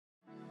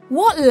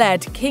What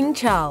led King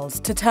Charles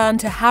to turn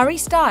to Harry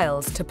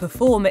Styles to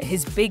perform at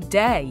his big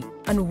day?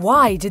 And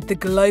why did the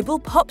global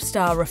pop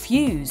star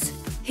refuse?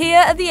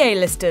 Here are the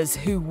A-listers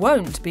who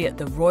won't be at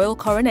the royal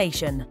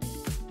coronation.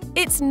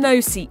 It's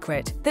no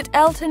secret that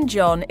Elton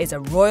John is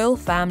a royal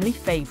family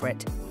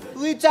favourite.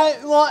 We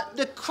don't want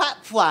the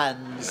crap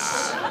ones.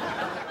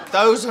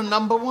 Those are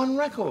 #1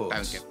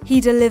 records. He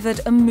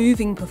delivered a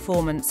moving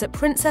performance at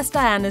Princess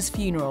Diana's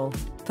funeral,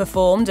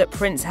 performed at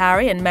Prince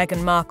Harry and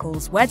Meghan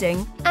Markle's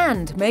wedding,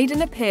 and made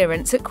an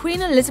appearance at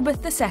Queen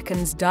Elizabeth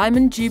II's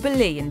Diamond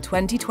Jubilee in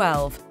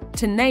 2012,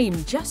 to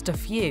name just a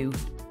few.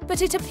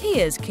 But it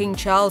appears King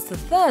Charles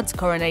III's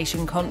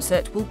coronation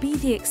concert will be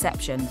the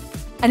exception.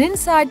 An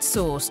inside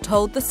source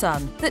told The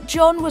Sun that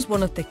John was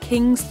one of the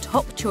King's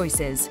top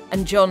choices,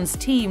 and John's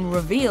team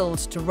revealed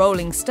to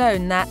Rolling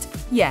Stone that,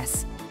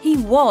 yes, he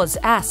was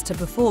asked to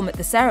perform at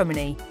the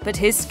ceremony, but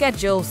his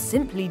schedule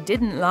simply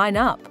didn't line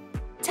up.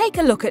 Take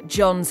a look at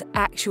John's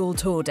actual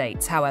tour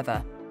dates,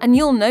 however, and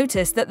you'll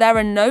notice that there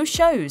are no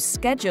shows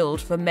scheduled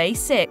for May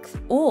 6th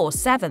or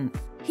 7th.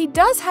 He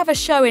does have a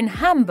show in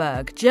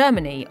Hamburg,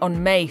 Germany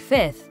on May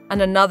 5th,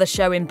 and another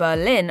show in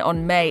Berlin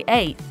on May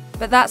 8th,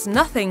 but that's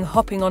nothing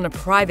hopping on a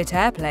private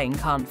airplane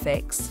can't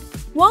fix.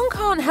 One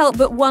can't help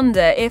but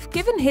wonder if,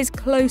 given his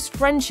close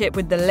friendship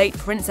with the late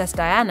Princess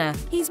Diana,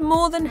 he's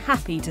more than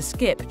happy to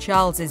skip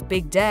Charles's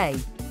big day.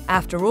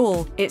 After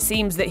all, it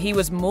seems that he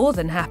was more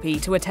than happy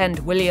to attend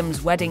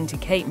William's wedding to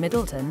Kate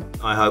Middleton.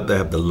 I hope they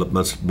have the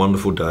most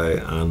wonderful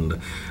day, and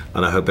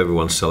I hope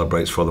everyone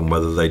celebrates for them,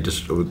 whether they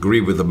just agree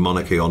with the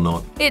monarchy or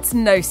not. It's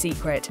no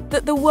secret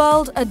that the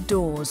world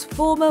adores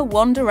former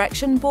One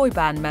Direction boy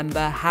band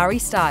member Harry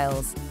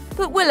Styles.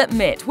 But we'll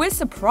admit we're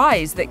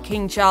surprised that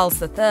King Charles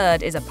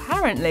III is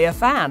apparently a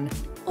fan.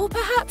 Or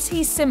perhaps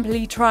he's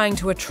simply trying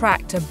to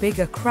attract a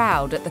bigger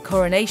crowd at the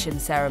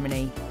coronation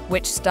ceremony,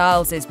 which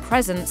Styles'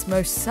 presence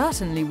most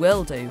certainly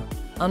will do.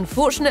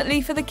 Unfortunately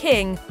for the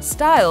King,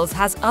 Styles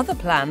has other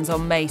plans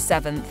on May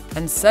 7th,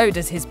 and so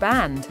does his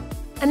band.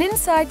 An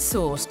inside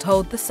source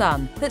told The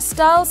Sun that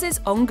Styles'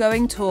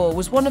 ongoing tour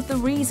was one of the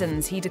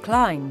reasons he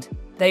declined.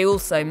 They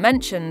also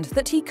mentioned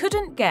that he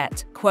couldn't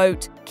get,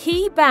 quote,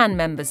 key band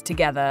members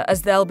together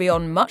as they'll be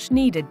on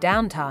much-needed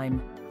downtime.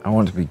 I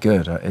want it to be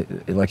good.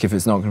 If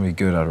it's not going to be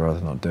good, I'd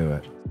rather not do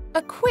it.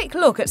 A quick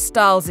look at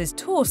Styles'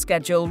 tour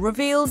schedule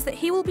reveals that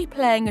he will be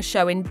playing a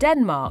show in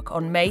Denmark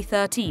on May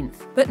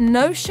 13th, but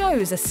no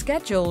shows are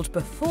scheduled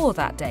before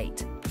that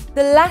date.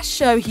 The last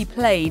show he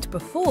played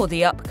before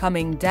the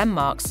upcoming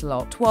Denmark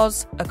slot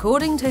was,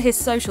 according to his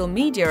social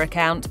media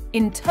account,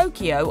 in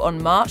Tokyo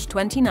on March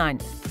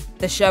 29th.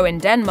 The show in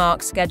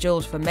Denmark,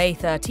 scheduled for May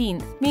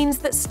 13th, means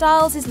that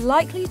Styles is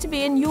likely to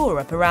be in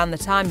Europe around the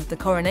time of the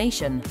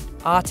coronation.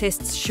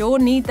 Artists sure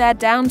need their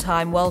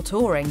downtime while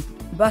touring,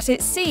 but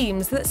it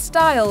seems that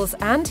Styles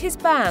and his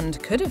band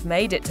could have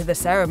made it to the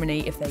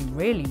ceremony if they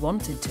really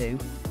wanted to.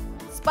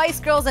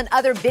 Spice Girls and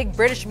other big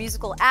British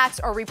musical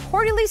acts are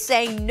reportedly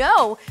saying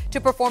no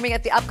to performing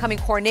at the upcoming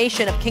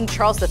coronation of King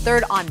Charles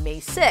III on May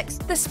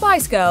 6th. The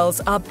Spice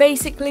Girls are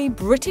basically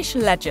British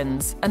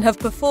legends and have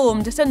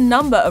performed at a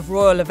number of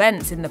royal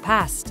events in the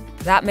past.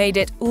 That made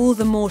it all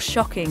the more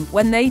shocking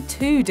when they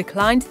too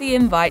declined the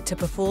invite to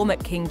perform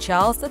at King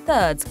Charles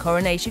III's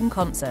coronation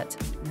concert.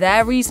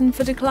 Their reason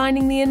for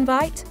declining the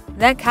invite?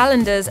 Their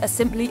calendars are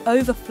simply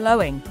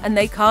overflowing and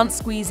they can't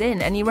squeeze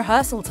in any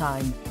rehearsal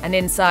time, an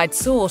inside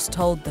source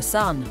told The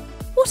Sun.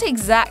 What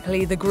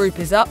exactly the group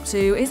is up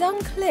to is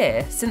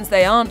unclear since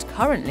they aren't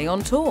currently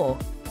on tour.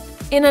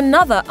 In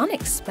another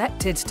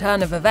unexpected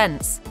turn of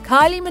events,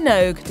 Kylie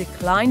Minogue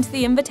declined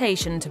the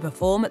invitation to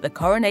perform at the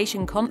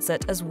coronation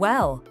concert as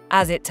well.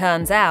 As it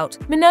turns out,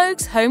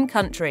 Minogue's home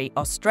country,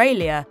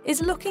 Australia,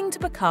 is looking to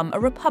become a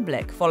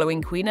republic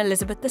following Queen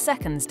Elizabeth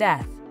II's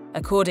death.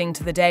 According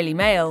to the Daily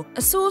Mail,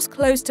 a source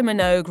close to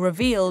Minogue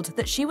revealed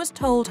that she was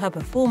told her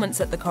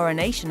performance at the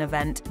coronation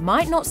event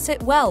might not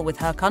sit well with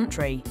her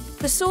country.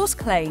 The source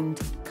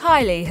claimed,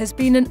 Kylie has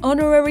been an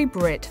honorary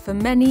Brit for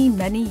many,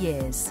 many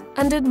years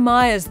and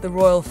admires the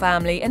royal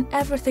family and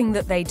everything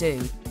that they do.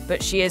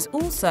 But she is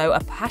also a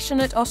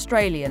passionate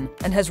Australian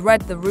and has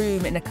read the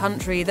room in a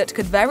country that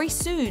could very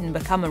soon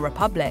become a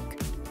republic.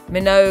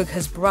 Minogue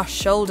has brushed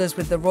shoulders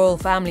with the royal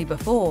family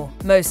before,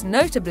 most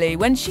notably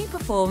when she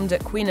performed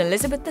at Queen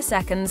Elizabeth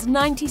II's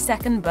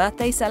 92nd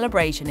birthday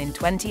celebration in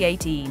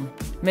 2018.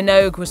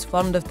 Minogue was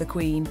fond of the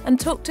Queen and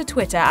took to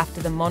Twitter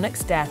after the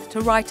monarch's death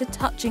to write a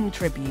touching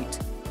tribute.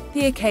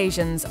 The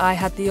occasions I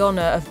had the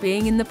honour of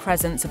being in the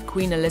presence of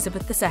Queen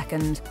Elizabeth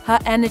II, her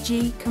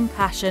energy,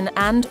 compassion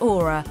and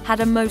aura had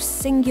a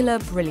most singular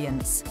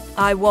brilliance.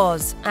 I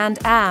was, and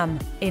am,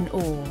 in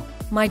awe.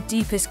 My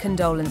deepest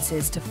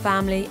condolences to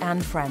family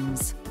and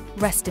friends.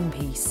 Rest in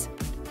peace.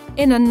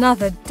 In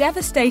another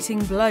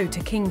devastating blow to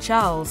King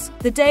Charles,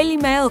 the Daily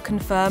Mail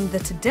confirmed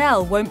that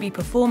Adele won't be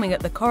performing at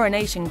the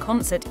coronation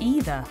concert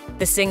either.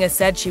 The singer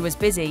said she was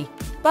busy,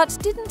 but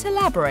didn't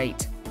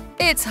elaborate.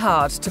 It's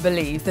hard to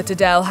believe that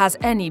Adele has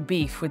any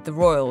beef with the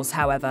royals,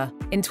 however.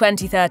 In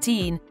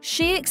 2013,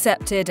 she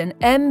accepted an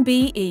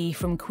MBE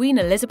from Queen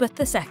Elizabeth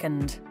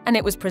II, and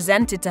it was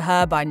presented to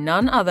her by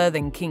none other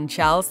than King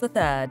Charles III.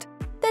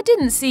 There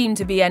didn't seem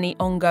to be any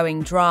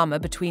ongoing drama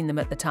between them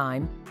at the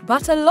time,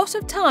 but a lot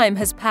of time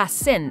has passed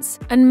since,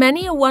 and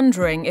many are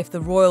wondering if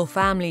the royal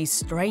family's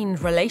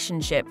strained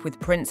relationship with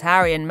Prince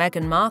Harry and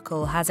Meghan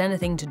Markle has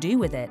anything to do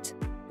with it.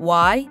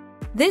 Why?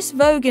 This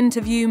Vogue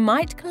interview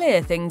might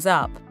clear things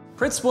up.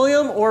 Prince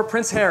William or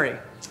Prince Harry?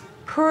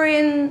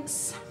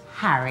 Prince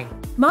Harry.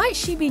 Might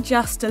she be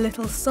just a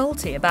little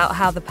salty about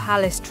how the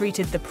palace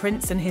treated the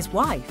prince and his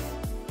wife?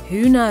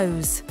 Who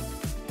knows?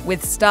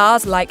 With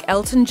stars like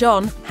Elton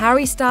John,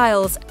 Harry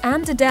Styles,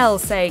 and Adele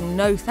saying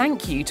no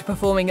thank you to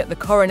performing at the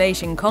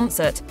Coronation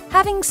concert,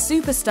 having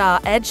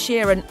superstar Ed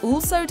Sheeran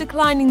also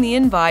declining the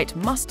invite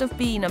must have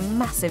been a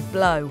massive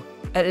blow.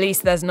 At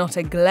least there's not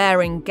a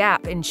glaring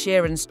gap in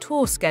Sheeran's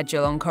tour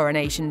schedule on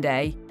Coronation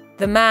Day.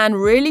 The man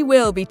really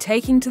will be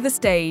taking to the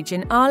stage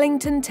in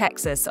Arlington,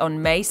 Texas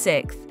on May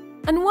 6th.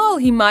 And while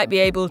he might be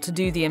able to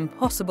do the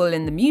impossible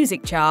in the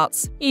music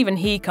charts, even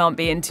he can't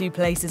be in two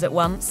places at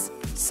once.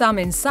 Some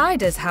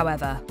insiders,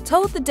 however,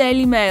 told the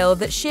Daily Mail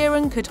that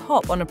Sheeran could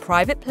hop on a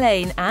private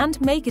plane and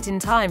make it in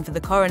time for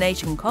the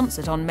Coronation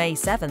concert on May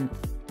 7th.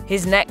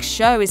 His next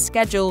show is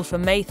scheduled for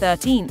May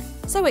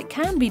 13th, so it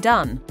can be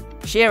done.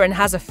 Sheeran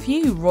has a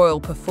few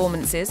royal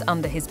performances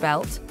under his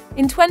belt.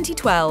 In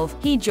 2012,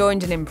 he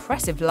joined an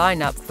impressive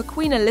lineup for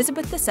Queen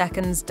Elizabeth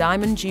II's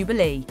Diamond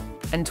Jubilee,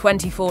 and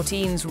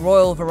 2014's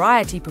Royal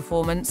Variety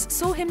performance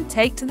saw him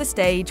take to the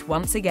stage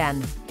once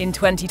again. In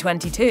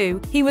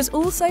 2022, he was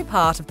also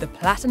part of the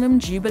Platinum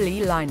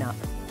Jubilee lineup.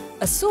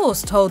 A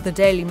source told the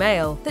Daily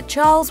Mail that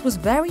Charles was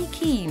very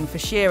keen for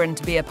Sheeran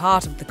to be a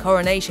part of the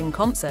Coronation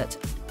concert,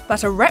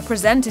 but a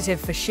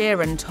representative for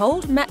Sheeran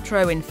told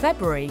Metro in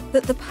February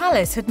that the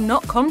palace had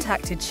not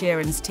contacted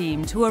Sheeran's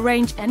team to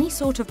arrange any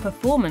sort of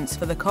performance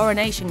for the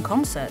Coronation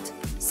concert.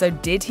 So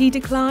did he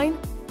decline?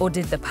 Or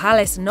did the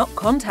palace not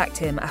contact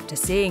him after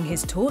seeing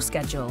his tour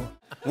schedule?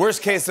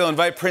 Worst case, they'll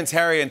invite Prince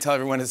Harry and tell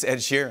everyone it's Ed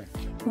Sheeran.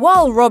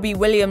 While Robbie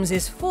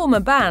Williams' former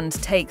band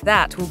Take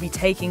That will be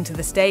taking to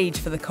the stage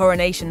for the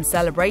Coronation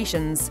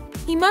celebrations,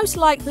 he most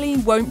likely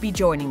won't be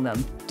joining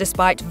them,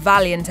 despite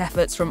valiant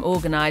efforts from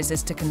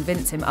organisers to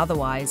convince him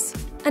otherwise.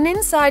 An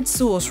inside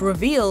source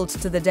revealed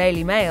to the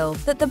Daily Mail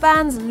that the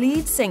band's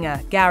lead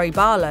singer, Gary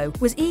Barlow,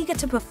 was eager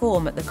to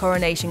perform at the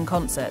Coronation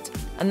concert,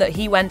 and that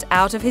he went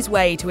out of his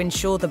way to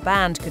ensure the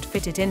band could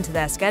fit it into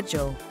their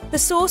schedule. The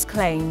source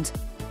claimed,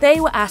 "They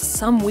were asked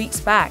some weeks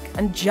back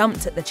and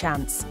jumped at the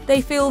chance.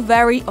 They feel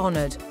very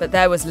honoured, but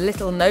there was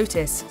little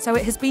notice, so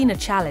it has been a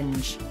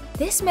challenge."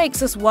 This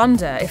makes us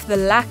wonder if the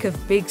lack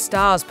of big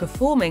stars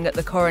performing at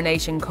the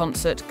Coronation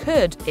concert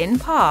could, in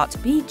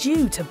part, be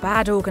due to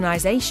bad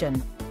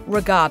organisation.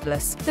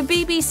 Regardless, the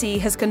BBC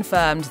has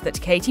confirmed that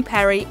Katy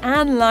Perry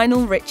and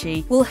Lionel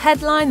Richie will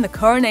headline the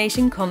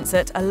Coronation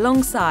concert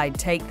alongside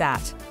Take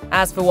That.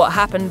 As for what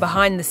happened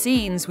behind the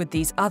scenes with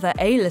these other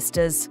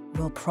A-listers,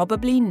 we'll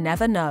probably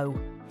never know.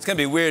 It's going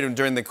to be weird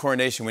during the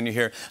coronation when you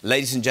hear,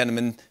 "Ladies and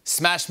gentlemen,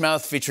 Smash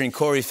Mouth featuring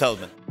Corey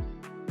Feldman."